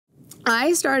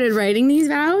I started writing these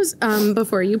vows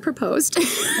before you proposed. I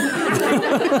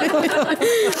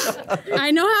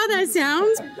know how that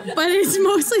sounds, but it's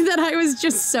mostly that I was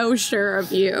just so sure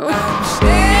of you.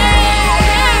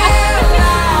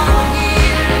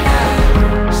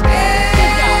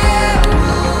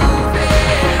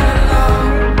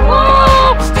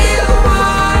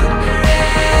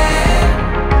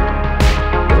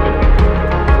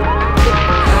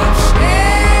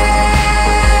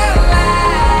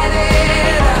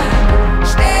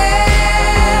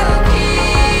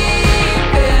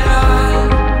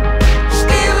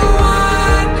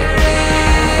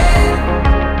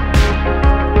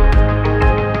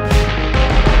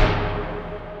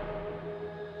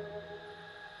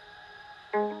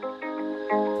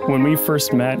 When we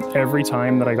first met, every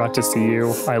time that I got to see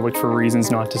you, I looked for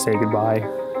reasons not to say goodbye.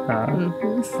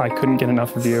 I couldn't get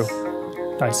enough of you.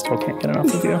 I still can't get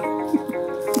enough of you.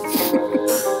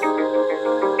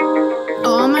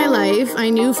 All my life, I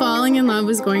knew falling in love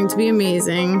was going to be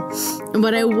amazing. And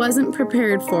what I wasn't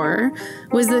prepared for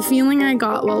was the feeling I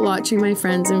got while watching my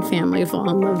friends and family fall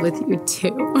in love with you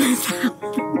too.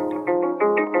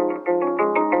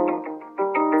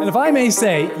 And if I may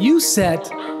say, you set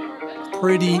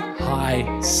pretty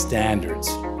high standards.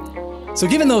 So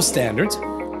given those standards,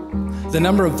 the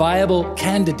number of viable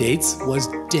candidates was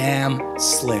damn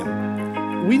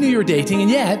slim. We knew you were dating, and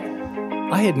yet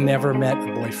I had never met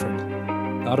a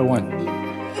boyfriend. Not a one.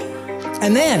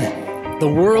 And then the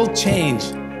world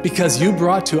changed because you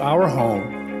brought to our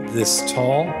home this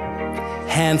tall,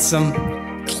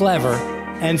 handsome, clever,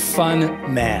 and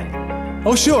fun man.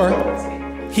 Oh sure,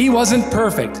 he wasn't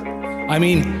perfect. I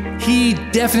mean, he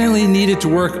definitely needed to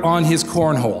work on his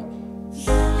cornhole.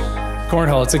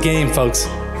 Cornhole, it's a game, folks.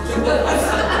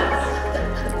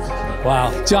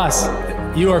 Wow, Joss,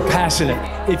 you are passionate.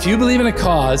 If you believe in a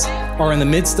cause or in the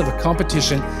midst of a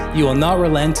competition, you will not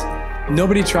relent.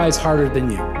 Nobody tries harder than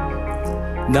you.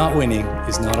 Not winning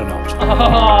is not an option.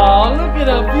 Oh, look at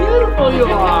how beautiful you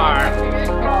are.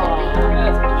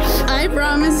 I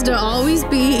promise to always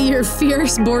be your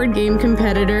fierce board game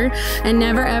competitor and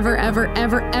never, ever, ever,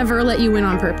 ever, ever let you win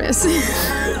on purpose.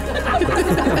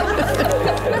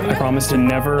 I promise to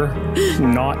never,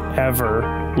 not ever,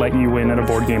 let you win at a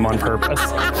board game on purpose.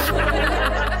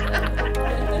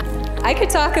 I could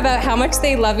talk about how much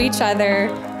they love each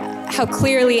other, how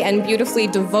clearly and beautifully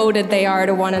devoted they are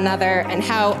to one another, and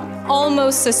how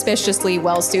almost suspiciously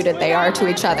well-suited they are to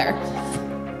each other.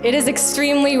 It is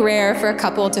extremely rare for a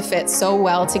couple to fit so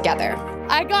well together.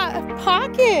 I got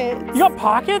pockets. You got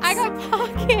pockets? I got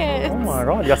pockets. Oh my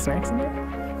god, you got snacks in there?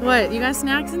 What, you got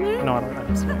snacks in there? No, I don't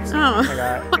have snacks. Oh, I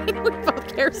got... why do we both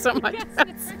care so much about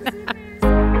snacks?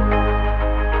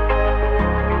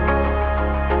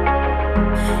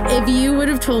 If you would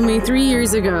have told me 3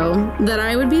 years ago that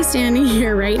I would be standing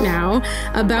here right now,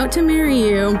 about to marry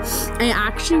you, I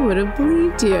actually would have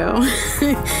believed you.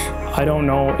 I don't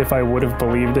know if I would have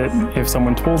believed it if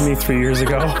someone told me 3 years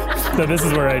ago that this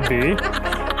is where I'd be.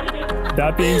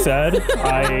 That being said,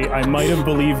 I might have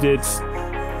believed it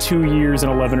 2 years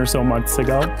and 11 or so months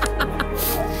ago.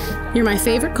 You're my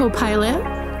favorite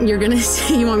co-pilot. You're gonna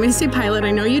say, you want me to say pilot?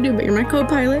 I know you do, but you're my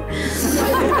co-pilot.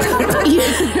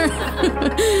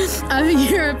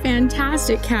 You're a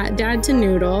fantastic cat dad to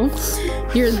Noodle.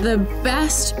 You're the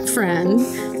best friend.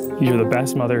 You're the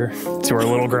best mother to our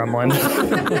little gremlin.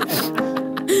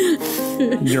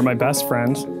 You're my best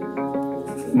friend,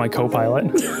 my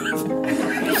co-pilot.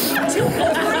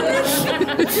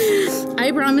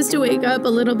 I promise to wake up a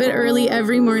little bit early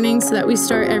every morning so that we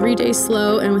start every day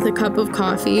slow and with a cup of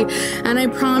coffee. And I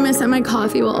promise that my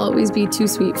coffee will always be too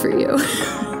sweet for you.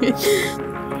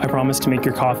 I promise to make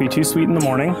your coffee too sweet in the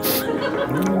morning.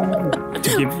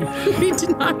 To give... We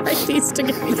did not write these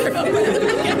together.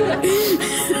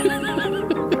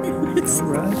 It's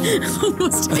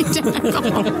almost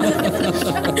identical.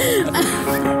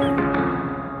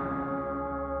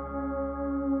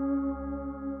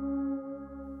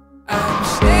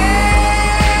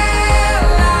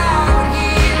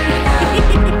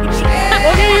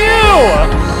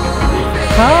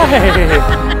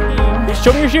 Hi!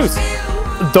 Show me your shoes.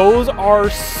 Those are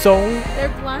so... They're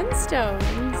Blundstones.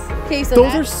 Okay, so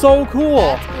those are so cool.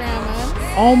 That's Grandma's.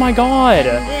 Oh my god.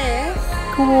 And this.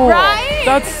 Cool. Right?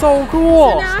 That's so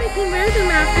cool. So now I can wear them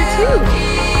after too.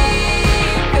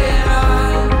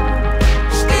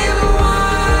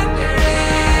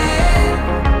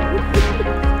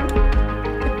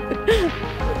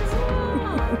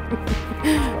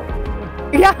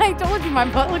 Yeah, I told you my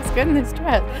butt looks good in this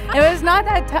dress. It's not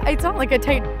that it's not like a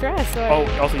tight dress. So Oh,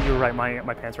 also you were right.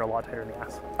 My pants are a lot tighter in the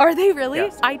ass. Are they really?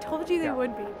 Yes. I told you they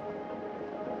would be.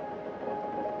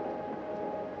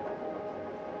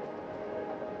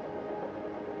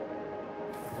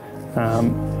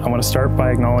 I want to start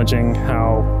by acknowledging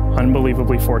how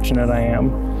unbelievably fortunate I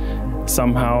am.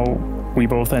 Somehow we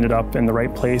both ended up in the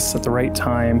right place at the right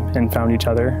time and found each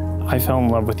other. I fell in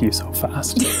love with you so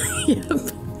fast.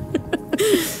 Yep.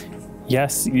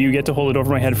 Yes, you get to hold it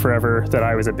over my head forever that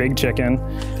I was a big chicken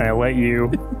and I let you,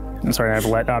 I'm sorry,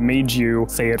 I've made you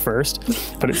say it first,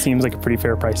 but it seems like a pretty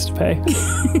fair price to pay.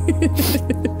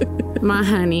 My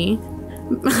honey.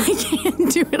 I can't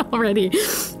do it already.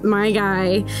 My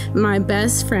guy, my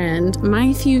best friend,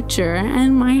 my future,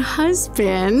 and my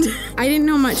husband. I didn't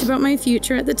know much about my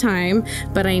future at the time,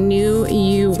 but I knew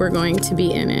you were going to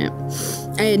be in it.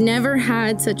 I had never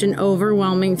had such an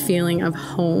overwhelming feeling of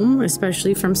home,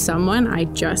 especially from someone I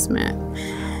just met.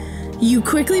 You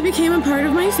quickly became a part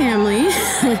of my family.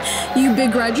 You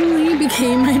begrudgingly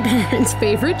became my parents'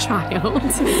 favorite child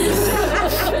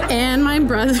and my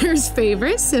brother's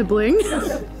favorite sibling.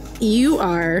 You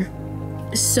are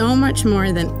so much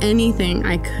more than anything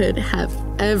I could have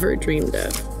ever dreamed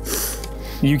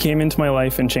of. You came into my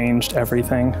life and changed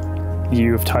everything.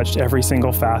 You've touched every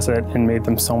single facet and made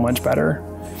them so much better.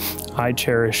 I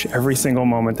cherish every single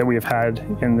moment that we've had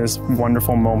in this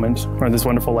wonderful moment, or this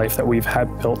wonderful life that we've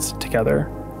had built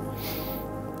together.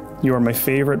 You are my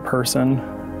favorite person.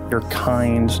 You're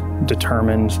kind,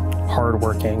 determined,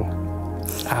 hardworking,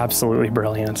 absolutely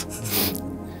brilliant.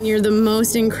 You're the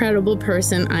most incredible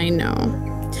person I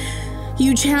know.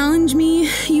 You challenge me,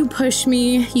 you push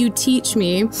me, you teach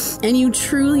me, and you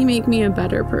truly make me a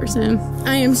better person.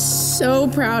 I am so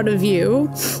proud of you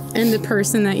and the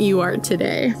person that you are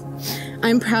today.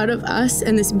 I'm proud of us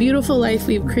and this beautiful life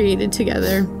we've created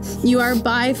together. You are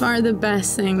by far the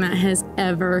best thing that has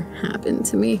ever happened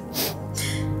to me.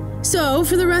 So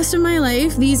for the rest of my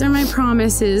life, these are my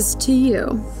promises to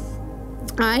you.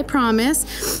 I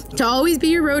promise to always be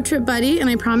your road trip buddy, and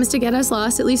I promise to get us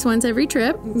lost at least once every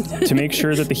trip. To make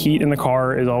sure that the heat in the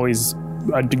car is always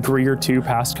a degree or two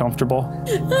past comfortable.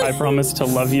 I promise to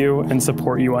love you and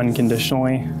support you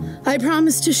unconditionally. I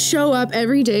promise to show up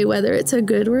every day, whether it's a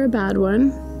good or a bad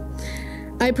one.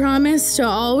 I promise to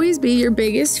always be your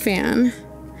biggest fan.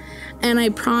 And I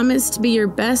promise to be your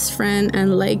best friend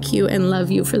and like you and love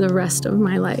you for the rest of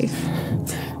my life.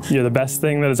 You're the best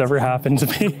thing that has ever happened to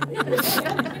me.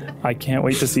 I can't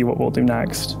wait to see what we'll do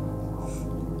next.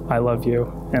 I love you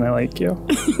and I like you.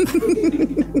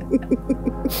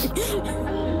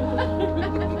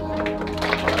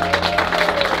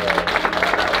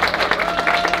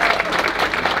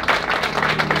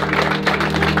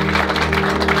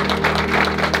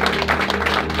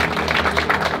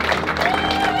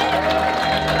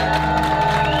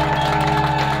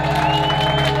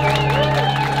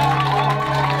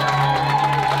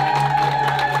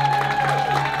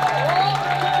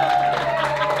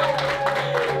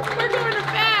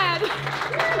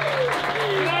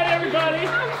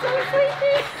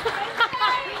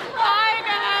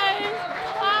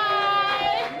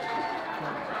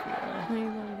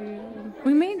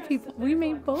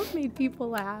 Both made people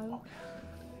laugh.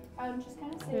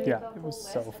 Yeah, it was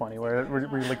so funny. We're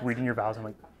like reading your vows and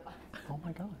I'm like, oh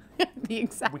my God.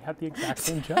 We had the exact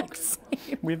same jokes.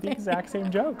 We have the exact same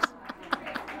jokes.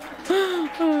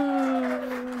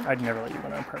 I'd never let you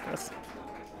win on purpose.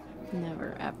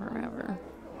 Never, ever, ever.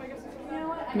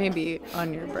 Maybe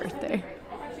on your birthday.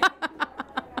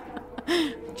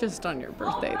 Just on your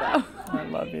birthday, though. I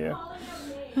love you.